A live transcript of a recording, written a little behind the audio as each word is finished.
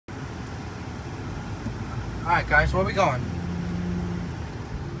Alright guys, where are we going?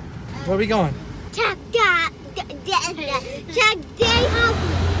 Where are we going? Check day hobby.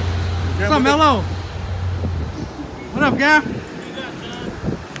 What's up, Mello? What up, Gar?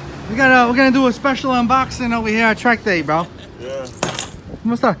 We're gonna do a special unboxing over here at Track Day, bro. Yeah.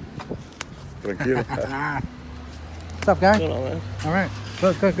 ¿Cómo está? Tranquilo. What's up, guy? All right.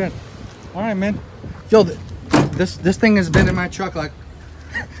 Good. All right, man. Yo, this thing has been in my truck like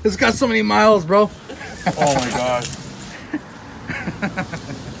it's got so many miles, bro. Oh my God.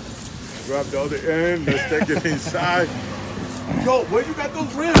 Grab the other end. Let's take it inside. Yo, where you got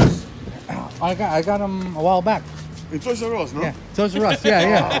those rims? I got them a while back. In Toys R Us, no? Yeah, Toys R Us.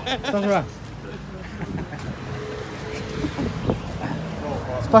 Yeah. Toys R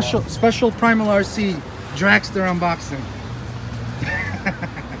Us. Special Primal RC Dragster unboxing.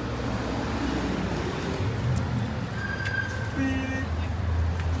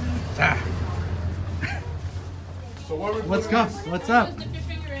 So What's up?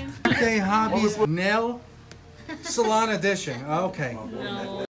 Day Hobbies Nail Salon Edition. Okay.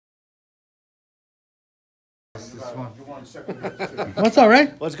 No. What's all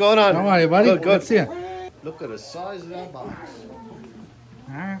right? What's going on? How are you, buddy? Good. Let's see it. Look at the size of that box.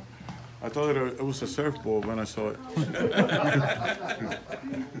 All right. I thought it was a surfboard when I saw it.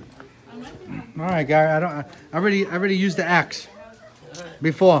 All right, Gary. I already used the axe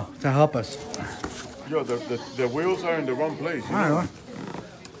before to help us. Yo, the wheels are in the wrong place. All right.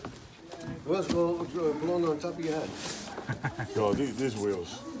 What's blown on top of your head? Yo, these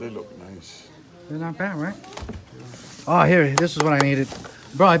wheels, they look nice. They're not bad, right? Oh, here. This is what I needed,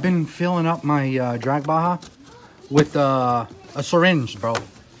 bro. I've been filling up my drag Baja with a syringe, bro.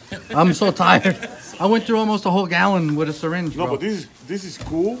 I'm so tired. I went through almost a whole gallon with a syringe, bro. No, but this is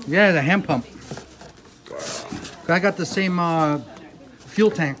cool. Yeah, the hand pump. I got the same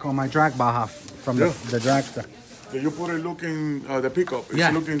fuel tank on my drag Baja from the Dragster. You put it looking, the pickup, it's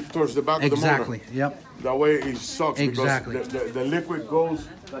Yeah. looking towards the back of the motor. Exactly, yep. That way it sucks Exactly. because the liquid goes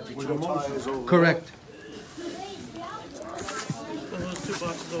with the motor. Correct. Those 2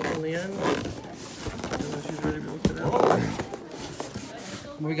 boxes over on the end. And then she's ready to look it out.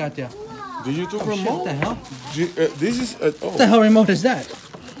 What we got there? Did you took Shit, remote? what the hell? This is What the hell remote is that?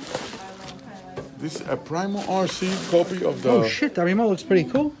 This is a Primal RC copy of the Oh shit, that remote looks pretty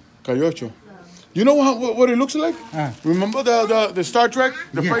cool. Cayocho. You know what it looks like? Remember the Star Trek,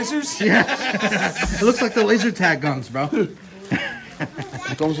 the phasers? Yeah. It looks like the laser tag guns, bro.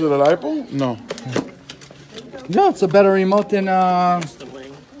 It comes with a lipo? No. No, it's a better remote than That's the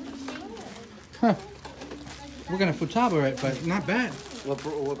wing. we're gonna futaba it, but not bad.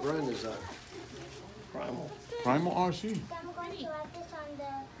 What brand is that? Primal. Primal RC.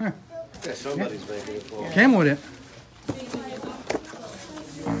 Yeah, somebody's making it for. Came with it.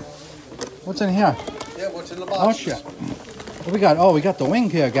 What's in here? Yeah, what's in the box? Oh shit. What we got? Oh, we got the wing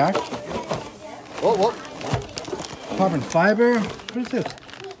here, guys. What? Carbon fiber. What is this?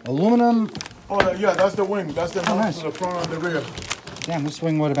 Aluminum. Oh yeah, that's the wing. That's the mount nice. to the front and the rear. Damn, this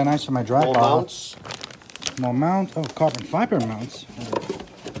wing would have been nice for my drag All bar. mounts. More mount. Oh, carbon fiber mounts.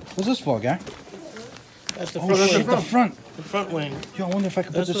 What's this for, guy? That's the Oh front. That's shit, the front. The front wing. Yo, I wonder if I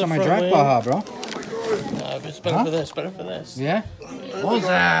could put That's this the on my front drag wing. bar, bro. It's better for this. Better for this. Yeah? What's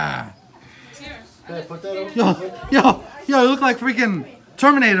that? Yeah, put that on. Yo, you look like freaking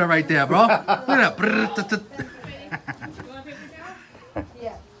Terminator right there, bro. Look at that.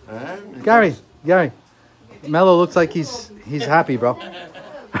 Gary, Mello looks like he's happy, bro. He's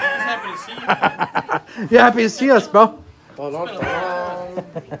happy to see you. You're happy to see us, bro. Hold on.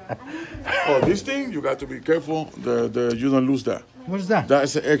 Oh, this thing you got to be careful. The you don't lose that. What is that? That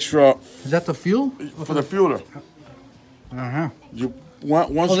is an extra Is that the fuel? for the fueler. Uh-huh. You once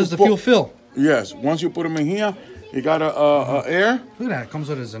Oh, you there's the put, fuel fill. Yes, once you put them in here, you got a air. Look at that. It comes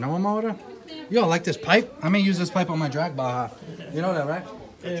with a Zenoa motor. Yo, I like this pipe. I may use this pipe on my drag bar. You know that, right?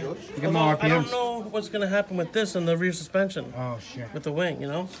 Yeah. You get more Although, I don't RPMs. know what's gonna happen with this and the rear suspension. Oh, shit. With the wing, you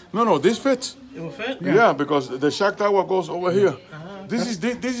know? No, this fits. It will fit. Yeah, because the shock tower goes over here. This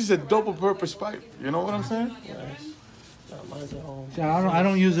is a double-purpose pipe. You know what I'm saying? No, mine's at home. See, I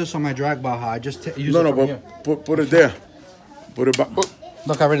don't use this on my drag bar. I just use No, it no, from but here. put it there. Put it back.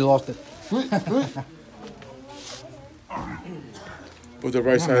 Look, I already lost it. Put the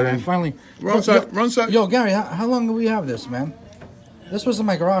right Oh, side man, in. finally. Wrong side. Wrong side. Yo, Gary, how long do we have this, man? This was in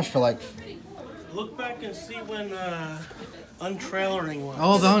my garage for like... Look back and see when untrailering was.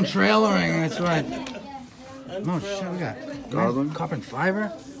 Oh, the untrailering, that's right. Untrailering. No shit, we got carbon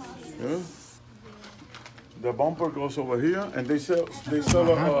fiber. Yeah. The bumper goes over here, and they sell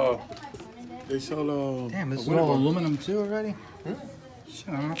Damn, this is all aluminum too already? Shit,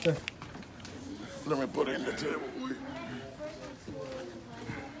 I don't have to... Let me put it in the table.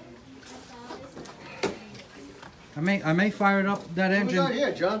 I may fire it up that What we engine. got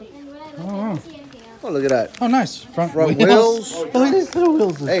here, John? Oh, Oh, look at that. oh, nice. Front wheels. Oh, look at these little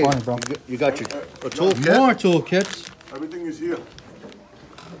wheels. This Hey, is funny, bro. you got your a toolkit. More toolkits. Everything is here.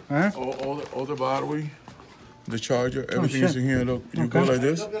 Huh? All the battery, the charger, everything is shit. in here. Look, you go Okay. like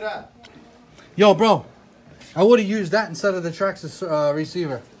this. Look at that. Yo, bro. I would have used that instead of the Dragster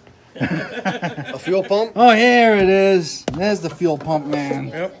receiver. A fuel pump, Oh, here it is. There's the fuel pump, man.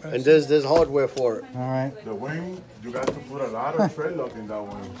 Yep. and there's hardware for it. All right. The wing, you got to put a lot of tread lock in that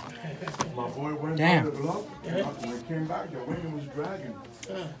wing. My boy went Damn. down the block, and when he came back, the wing was dragging.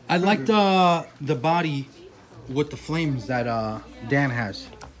 I like the body with the flames that Dan has.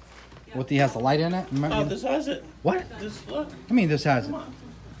 What he has the light in it? Oh, this has it. What? This, look. I mean, this has it.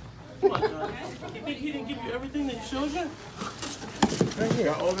 Come on, John. You think he didn't give you everything that he showed you?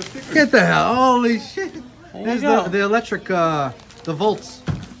 Got all the stickers. Get the hell! Holy shit! There's go. the electric, the volts,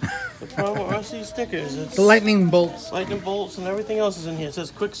 The Primal RC stickers. It's the lightning bolts. lightning bolts and everything else is in here. It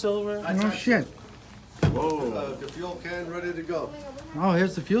says Quicksilver. Oh shit! Whoa. The fuel can ready to go. Oh,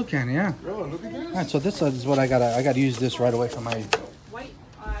 here's the fuel can. Yeah. Bro, look at All this. right, so this is what I gotta use this right away for my. White,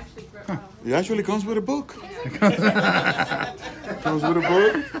 actually, It actually comes with a book. Comes with a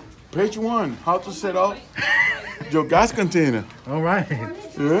book. Page 1, how to set up your gas container. All right.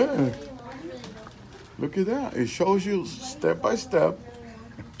 Yeah. Look at that. It shows you step by step.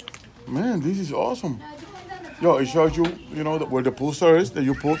 Man, this is awesome. Yo, it shows you, you know, where the pull start is that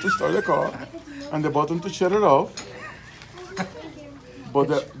you pull to start the car and the button to shut it off.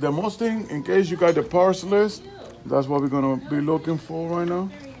 But the most thing, in case you got the parts list, that's what we're gonna be looking for right now.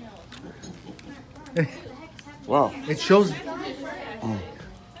 Wow. It shows.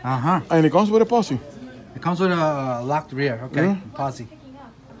 Uh huh. And it comes with a posse. It comes with a locked rear. Okay. Yeah. Posse.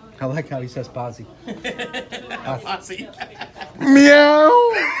 I like how he says posse. Meow.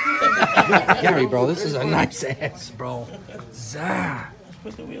 Gary, bro, this is a nice ass, bro. Zah.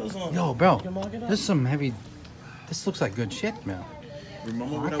 Put the wheels on. Yo, bro, Can mark it up? this is some heavy. This looks like good shit, man.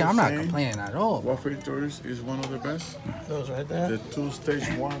 Remember what Okay, I I'm was not saying? complaining at all. Waffle filters is one of the best. Those right there. The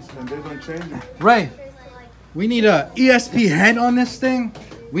 2-stage ones, and they don't change them. Ray, we need a ESP head on this thing.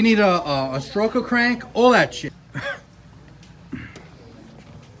 We need a stroker crank, all that shit.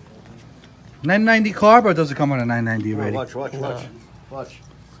 990 carb, or does it come with a 990 already? Watch. Watch.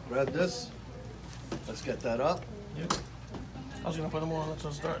 Grab this. Let's get that up. I was gonna put them on. That's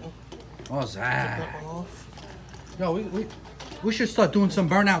what's starting. Oh, Take Zah. that one off. Yo, we should start doing some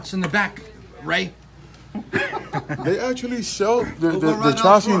burnouts in the back, Ray. They actually sell We'll go the right out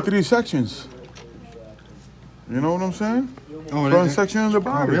chassis in front. 3 sections. You know what I'm saying? Oh, Front section and the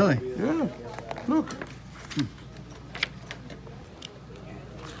body. really? Yeah. Look.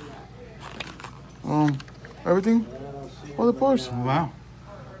 Everything, all the parts. Wow.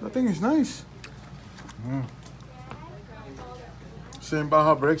 That thing is nice. Same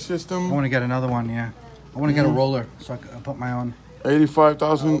Baja brake I system. want to get another one, yeah. I want to get a roller so I can put my own.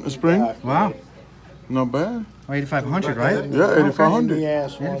 85,000 spring. Wow. Not bad. Oh, 8,500, right? Yeah, 8,500.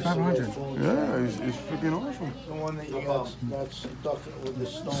 Yes, one 8,500. Yeah, it's freaking awesome. The one that you got, that's stuck with the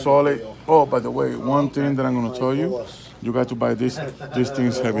snow. Solid. Oh, by the way, one thing that I'm gonna tell you, you got to buy this. This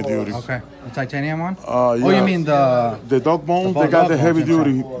thing's heavy duty. Okay. The titanium one? Yeah. Oh, you mean the... dog bones? The They got dog the heavy bones,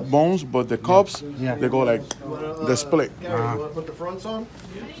 duty bones, but the cups, Yeah. they go like the split. Yeah, you want to put the fronts on?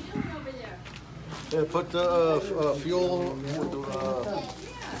 Yeah, put the fuel with the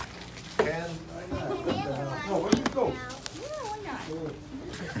can. Oh, where did it go?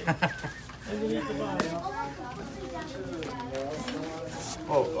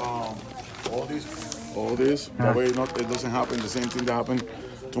 all this. That way, it doesn't happen. The same thing that happened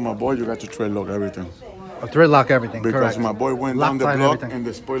to my boy. You got to tread lock everything. A thread lock everything, Because correct. my boy went down the Loctite block everything. and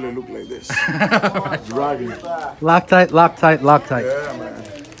the spoiler looked like this. Dragging. Loctite, Loctite, Loctite. Yeah, man.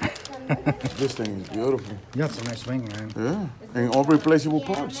 This thing is beautiful. Yeah, it's a nice wing, man. Yeah. And all replaceable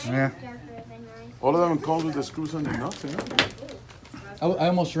parts. Yeah. All of them comes with the screws and the nuts and everything. I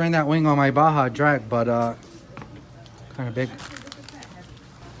almost ran that wing on my Baja drag, but kind of big.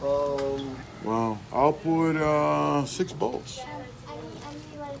 Wow. I'll put 6 bolts.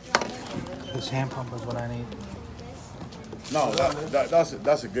 This hand pump is what I need. No,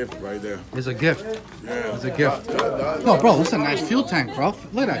 that's a gift right there. It's a gift. Yeah. It's a gift. That- No, bro, this is a nice fuel tank, bro.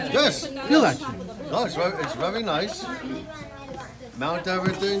 Look at that. Yes. Feel that shit. No, it's very nice. Mount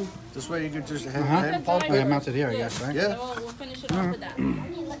everything. This way you can just hand pump Oh, yeah, it. mounted here, I guess, right? Yeah. We'll finish it off with that.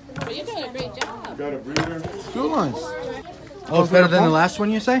 But you're doing a great job. Got a breather. Feel nice. Oh, it's better than the last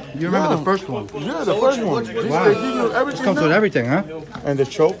one, you say? You remember the first one? Yeah, the first one. This, Wow. they give you everything. Comes now. with everything, huh? And the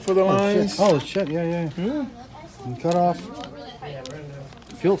choke for the Oh lines. shit! Oh shit! Yeah. And cut off.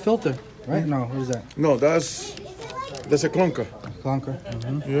 Filter, right? No, what is that? No, that's a clunker. Clunker.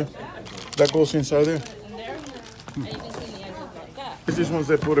 Yeah, that goes inside there. This one's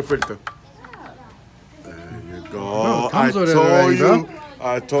the pure filter. There you go. Oh, it comes I with it told already, you. bro.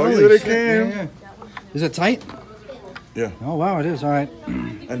 I told you Holy they shit, came. yeah. Is it tight? Yeah. Oh wow, it is. All right.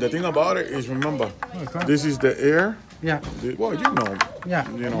 And the thing about it is, remember, Okay. this is the air. Yeah. Well, you know. Yeah.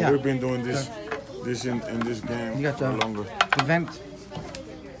 You know, yeah. we've been doing this in this game You got for the- longer. The vent.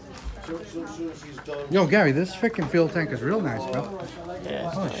 Yo, Gary, this freaking fuel tank is real nice, bro. Yeah,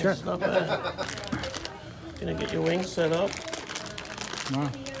 it's Oh nice. shit. Not bad. Gonna get your wings set up. Wow.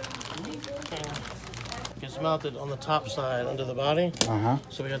 It's mounted on the top side under the body. Uh-huh.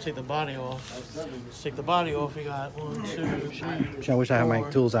 So we gotta take the body off. Let's take the body off. We got 1, 2, 3 I wish I had my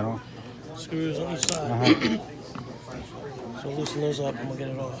tools at home. screws on each side. So loosen those up and we'll get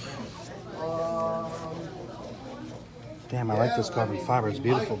it off. Damn, I like this carbon fiber. It's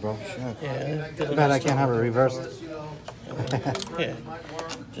beautiful, bro. Shit. Yeah. Too bad I can't have it reversed. Yeah.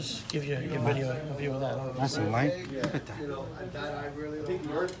 Just give you your video a view of that. Nice and light. Look at that.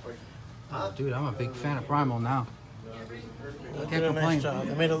 Dude, I'm a big fan of Primal now. They Can't did a complain. nice job.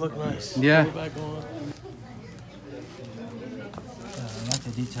 They made it look nice. Yeah. Put it back on. I like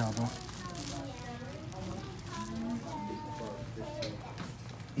the detail, bro.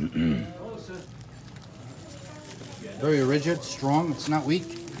 Very rigid, strong. It's not weak.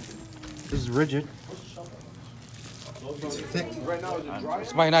 This is rigid. It's thick.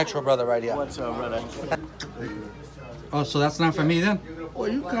 It's my nitro brother right here. What's up, brother? Oh, so that's not for me then? Well,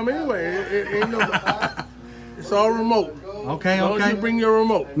 you come anyway. It ain't no. It's all remote. Okay, As long as okay. you bring your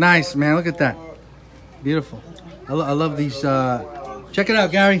remote. Nice, man. Look at that. Beautiful. I love these. Check it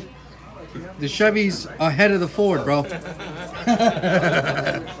out, Gary. The Chevy's ahead of the Ford, bro.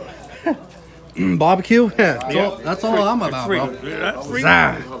 Barbecue? Yeah, that's all I'm about, bro. That's free.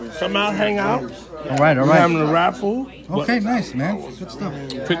 Zah. Come out, hang out. All right, all We're having right. a raffle. Okay, nice, man. Good stuff.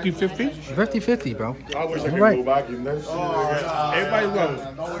 50-50. 50-50, bro. I wish I All could right. go back in that. Everybody's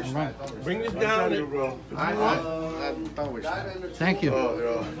welcome. All right. Bring this down. Thank you.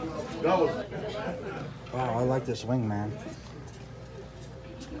 Yeah. That was. Wow, I like this wing, man.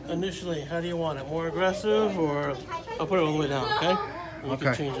 Initially, how do you want it? More aggressive or I'll put it all the way down, okay? You can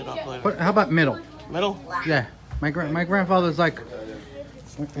Okay. change it up later. But how about middle? Middle? Yeah. My grandfather's like,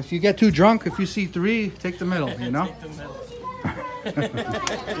 if you get too drunk, if you see 3, take the middle, you know? Take the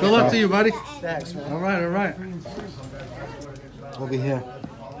middle. Good luck to you, buddy. Thanks, man. All right, all right. Over here,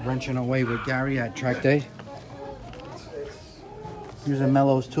 wrenching away with Gary at track day. Using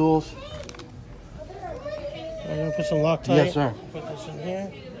Mello's tools. I'm gonna put some Loctite. Yes, sir. Put this in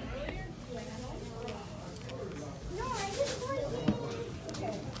here.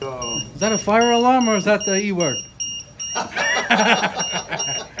 Is that a fire alarm or is that the E word?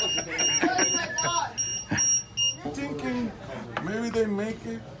 Thinking maybe they make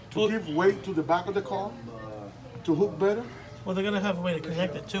it to give weight to the back of the car to hook better. Well, they're gonna have a way to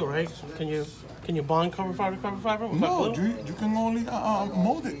connect it too, right? Can you bond carbon fiber to carbon fiber? With No, that glue? you can only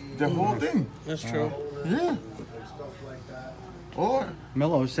mold it, the whole thing. That's true. Yeah. Or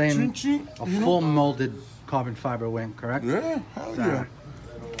Mello is saying chin, a you know? full molded carbon fiber wing, correct? Yeah, hell yeah.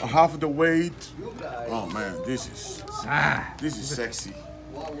 Half the weight. Oh man, this is sexy.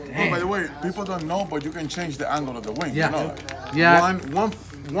 Oh, by the way, people don't know, but you can change the angle of the wing. Yeah. You know? Yeah.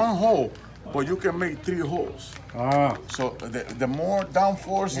 One hole, but you can make 3 holes. Oh, So the more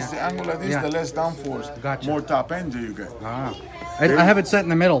downforce is the angle like this, Yeah. the less downforce, Gotcha. more top end do you get. ah. I have it set in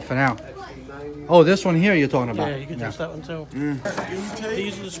the middle for now. Oh, this one here you're talking about. Yeah, you can touch that one too. Mm.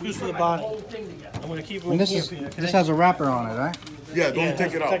 These are the screws for the body. I'm gonna keep them And this here is for you, okay? this has a wrapper on it, right? Yeah, don't Yeah,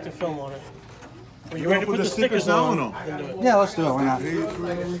 take it out. protective film on it. When You you're ready to wanna put the stickers down on, or no? then do it. Yeah, let's do it. Why not?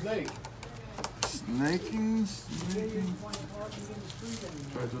 Snaking.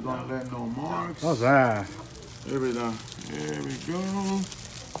 Try to don't let no marks. How's that? There we go.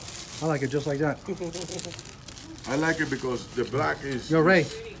 I like it just like that. I like it because the black is. Yo, Ray,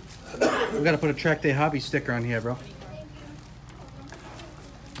 we gotta put a Track Day Hobby sticker on here, bro.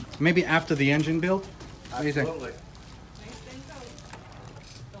 Maybe after the engine build. What do you think?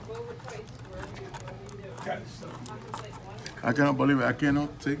 I cannot believe it. I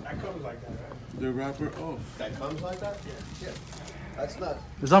cannot take the wrapper off. That comes like that? Yeah. That's not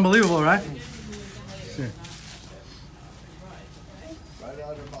It's unbelievable, right? right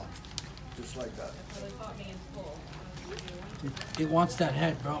out of the box. Just like that. It wants that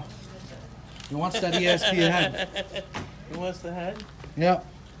head, bro. It wants that ESP head. He wants the head? Yeah.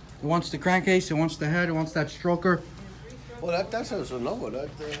 He wants the crankcase, he wants the head, he wants that stroker. Well, that's a Sonoma. That,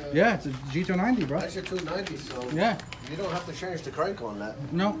 Yeah, it's a G290, bro. That's your 290, so Yeah. you don't have to change the crank on that.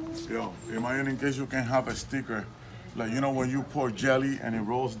 No. Yo, imagine in case you can have a sticker, like you know when you pour jelly and it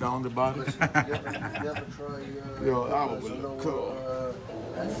rolls down the bottom. You have to try. Yo, that would Sonoma, look cool.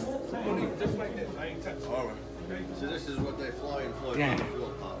 All right. So this is what they fly in Florida. Yeah. The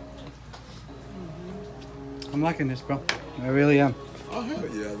fuel pop. I'm liking this, bro. I really am. Oh hell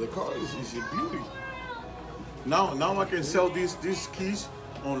yeah, the car is a beauty. Now I can sell these keys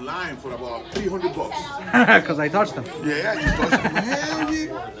online for about $300. Because I touched them. Yeah, you touch them. Hell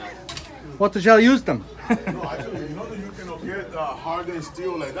yeah. Botajell used them. No, actually, you know that you cannot get hardened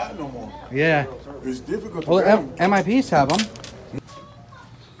steel like that no more. Yeah. It's difficult to Well, get them. MIPs have them.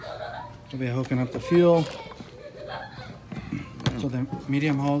 We'll be hooking up the fuel. So the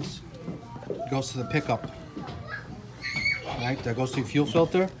medium hose goes to the pickup. Right, that goes to your fuel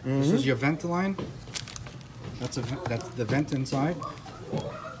filter. This is your vent line. That's the vent inside.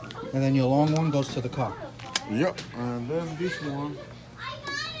 And then your long one goes to the car. Yep, and then this one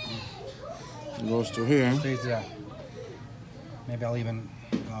goes to here. Stays there. Maybe I'll even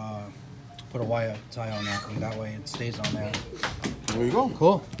put a wire tie on that, and that way it stays on there. There you go.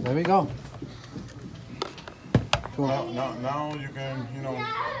 Cool. There we go. Cool. Now you can, you know.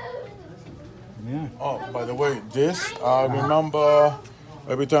 Yeah. Oh, by the way, this I remember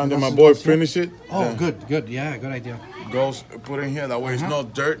every time that my boy finish it. Oh, then good. Yeah, good idea. Goes put in here. That way it's no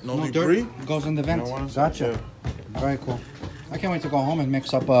dirt, no No debris. dirt goes in the vent. You know what I'm saying? Gotcha. Very cool. I can't wait to go home and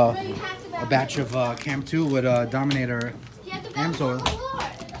mix up a batch of Cam 2 with Dominator Am's oil.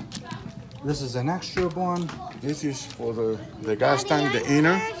 This is an extra one. This is for the gas tank, the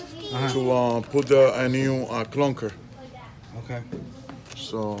inner, to put a new clunker. Okay.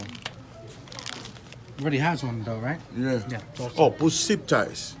 So Already has one though, right? yeah. Yeah. Oh, put zip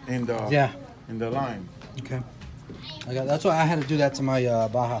ties in the in the line. Okay. That's why I had to do that to my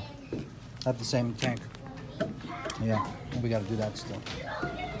Baja. At the same tank. Yeah. We got to do that still.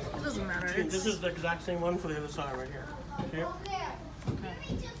 It doesn't matter. This is the exact same one for the other side right here. Here.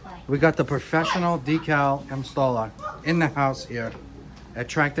 We got the professional decal installer in the house here at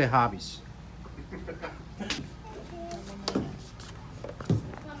Tractor Hobbies.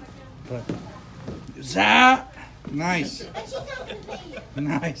 Zah! Nice.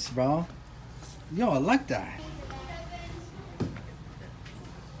 Nice, bro. Yo, I like that.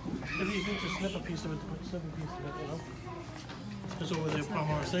 If you think to snip a piece of it, snip a piece of it, you know? Just over there,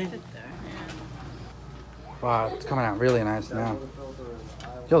 Primal, see? Wow, it's coming out really nice now.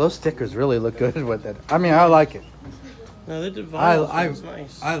 Yo, those stickers really look good with it. I mean, I like it. No, they did vinyl, so I it's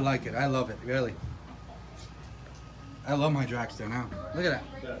nice. I like it. I love it, really. I love my Dragster now. Look at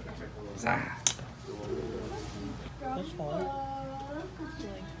that. Zah. That's fine.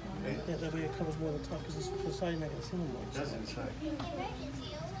 Yeah, that way it covers more of the top, because the side you're not going to see them more. That's inside.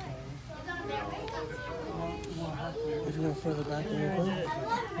 If you went further back, then you're good.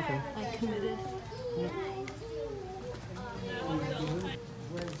 Okay. I committed.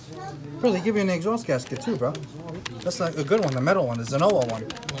 Bro, they give you an exhaust gasket too, bro. That's like a good one, the metal one, the Zenoa one.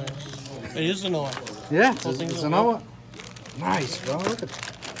 Nice. It is a Noah. Yeah, Whole thing's Zenoa. Nice, bro. Look at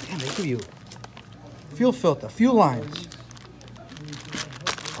damn, they give you fuel filter, fuel lines.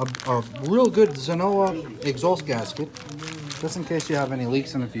 A real good Zenoa exhaust gasket, just in case you have any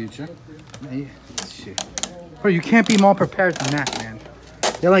leaks in the future. Shit. Bro, you can't be more prepared than that, man.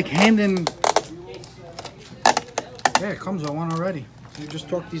 They're like handing. Yeah, it comes with one already. You just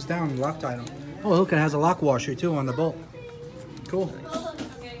torque these down and Loctite them. Oh, look, it has a lock washer too on the bolt. Cool.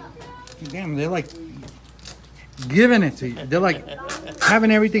 Damn, they're like giving it to you. They're like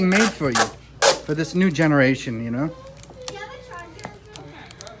having everything made for you for this new generation, you know?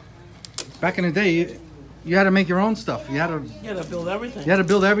 Back in the day, you had to make your own stuff. You had to build everything. You had to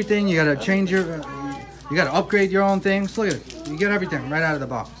build everything. You got to change your. You got to upgrade your own things. Look at it. You get everything right out of the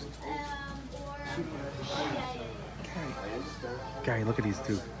box. Gary, look at these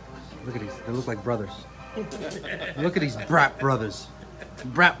two. Look at these. They look like brothers. Look at these brat brothers.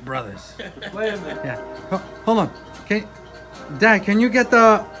 Brat brothers. Wait a minute. Yeah. Hold on. Dad, can you get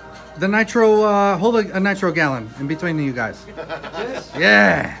the nitro? Hold a nitro gallon in between you guys.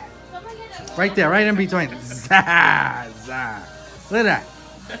 Yeah. Right there, right in between. Zah, zah. Look at that.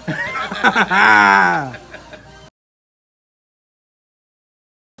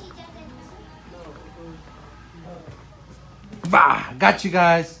 Bah, got you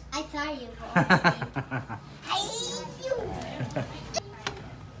guys. I saw you. I hate you.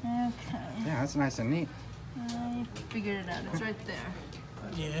 Okay. Yeah, that's nice and neat. I figured it out. It's right there.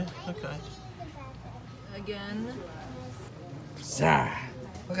 Yeah, okay. Again.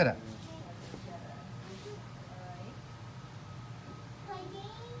 Look at that.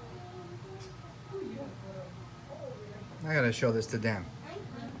 I gotta show this to Dan.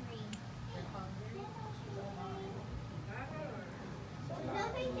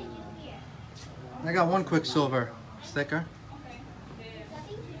 I got one Quicksilver sticker.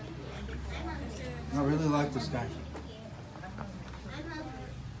 I really like this guy.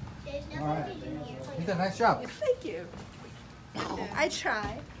 All right. You did a nice job. Thank you. I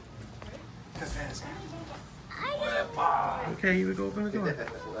try. Okay, here we go. Open the door.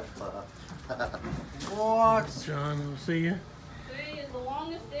 What? John, we'll see you. Today is the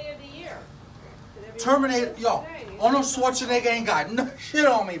longest day of the year. Terminator, yo, Arnold Schwarzenegger ain't got no shit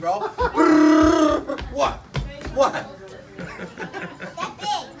on me, bro. What? What? That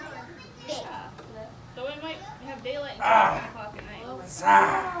big. Big. So we might have daylight until 7 o'clock at night.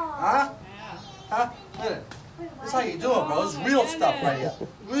 Huh? Yeah. Huh? Look at it. This is how you do it, bro. This is real stuff right here.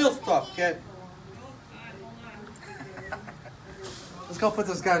 Real stuff, kid. Let's go put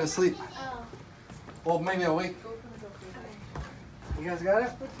this guy to sleep. Well, maybe a week. You guys got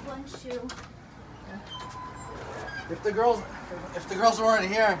it? With one shoe. If the girls weren't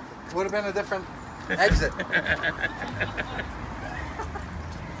here, it would have been a different exit.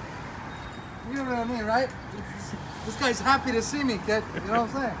 You know what I mean, right? This guy's happy to see me, kid. You know what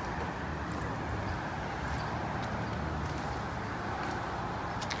I'm saying?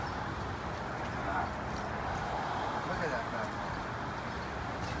 Look at that guy.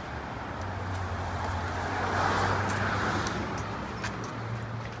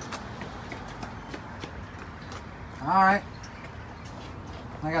 All right.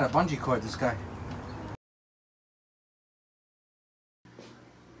 I got a bungee cord, this guy.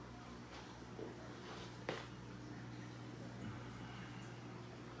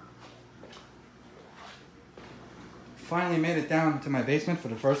 Finally made it down to my basement for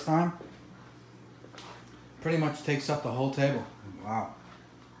the first time. Pretty much takes up the whole table. Wow.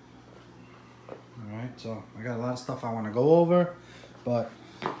 Alright, so I got a lot of stuff I want to go over, but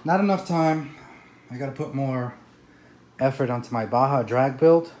not enough time. I got to put more effort onto my Baja drag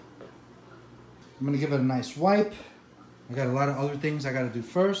build. I'm going to give it a nice wipe. I got a lot of other things I got to do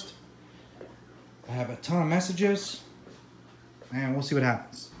first. I have a ton of messages, and we'll see what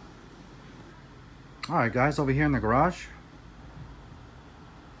happens. Alright guys, over here in the garage,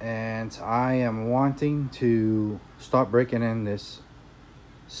 and I am wanting to start breaking in this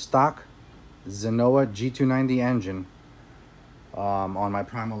stock Zenoa G290 engine on my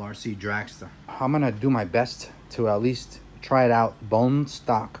Primal RC Dragster. I'm gonna do my best to at least try it out bone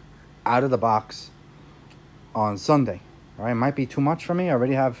stock out of the box on Sunday. Alright, might be too much for me. I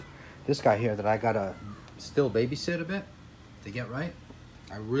already have this guy here that I gotta still babysit a bit to get right.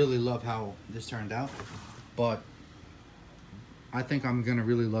 I really love how this turned out, but I think I'm gonna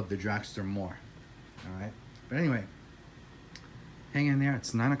really love the Dragster more. All right, but anyway, hang in there.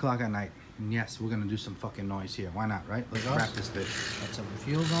 It's 9 o'clock at night, and yes, we're gonna do some fucking noise here. Why not, right? Let's wrap this bitch. Got some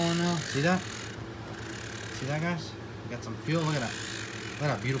fuel going now. See that? See that, guys? We got some fuel. Look at that. Look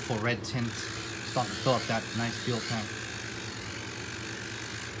at that beautiful red tint. Starting to fill up that nice fuel tank.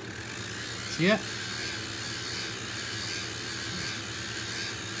 See it?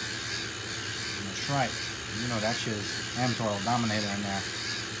 Right, you know that shit is mTOR Dominator in there.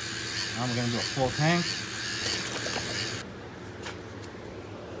 Now we're gonna do a full tank.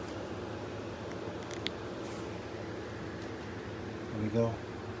 There we go.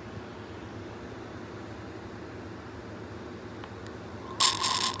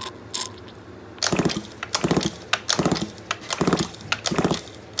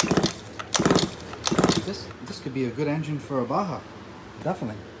 This could be a good engine for a Baja,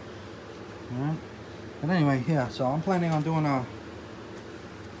 definitely. All right. But anyway, yeah, so I'm planning on doing an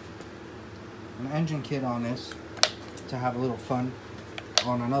engine kit on this to have a little fun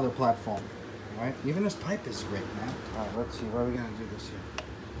on another platform. Alright, even this pipe is great, man. Alright, let's see, where are we gonna do this here?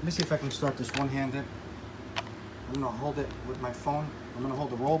 Let me see if I can start this one-handed. I'm gonna hold it with my phone. I'm gonna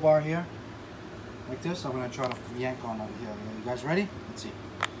hold the roll bar here, like this. I'm gonna try to yank on it here. You guys ready? Let's see.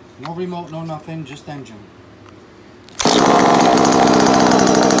 No remote, no nothing, just engine.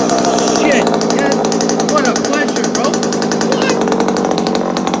 Shit! Yes. What a pleasure, bro. What?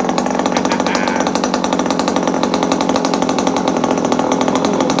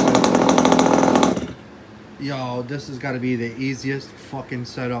 Yo, this has got to be the easiest fucking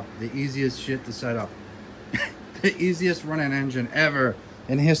setup. The easiest shit to set up. The easiest running engine ever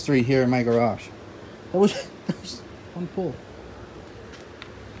in history here in my garage. That was one pull.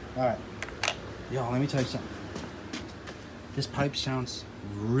 Alright. Yo, let me tell you something. This pipe sounds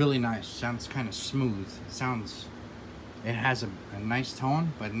really nice. Sounds kind of smooth. It sounds It has a nice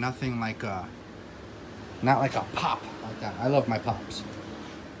tone, but nothing like a, not like a pop like that. I love my pops.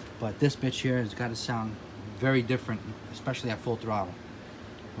 But this bitch here has got to sound very different, especially at full throttle.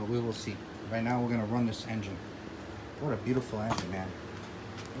 But we will see. Right now we're gonna run this engine. What a beautiful engine, man.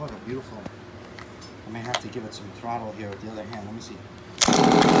 What a beautiful. I may have to give it some throttle here with the other hand. Let me see.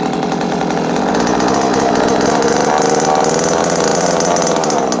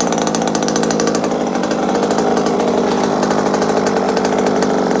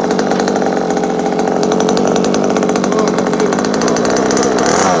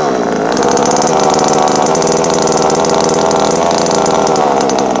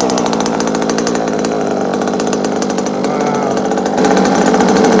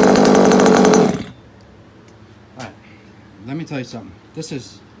 Tell you something. This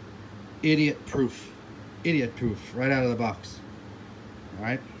is idiot proof right out of the box. All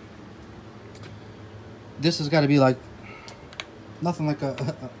right, this has got to be like nothing like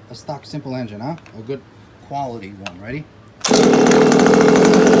a stock simple engine, huh? A good quality one. Ready?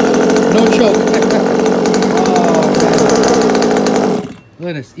 No choke. Oh, look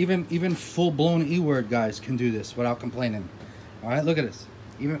at this. Even full-blown E-word guys can do this without complaining. All right, look at this.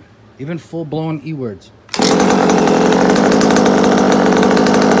 Even full-blown E-words.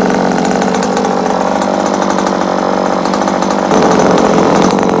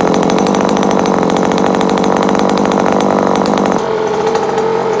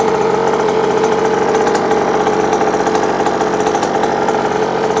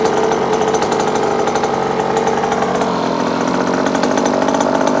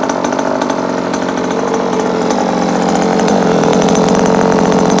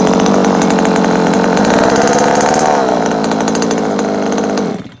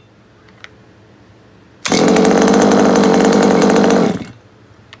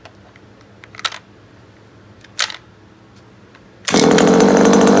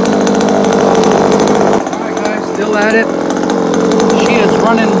 At it. She is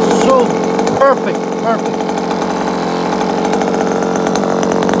running so perfect.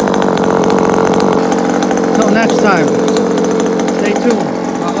 Till next time.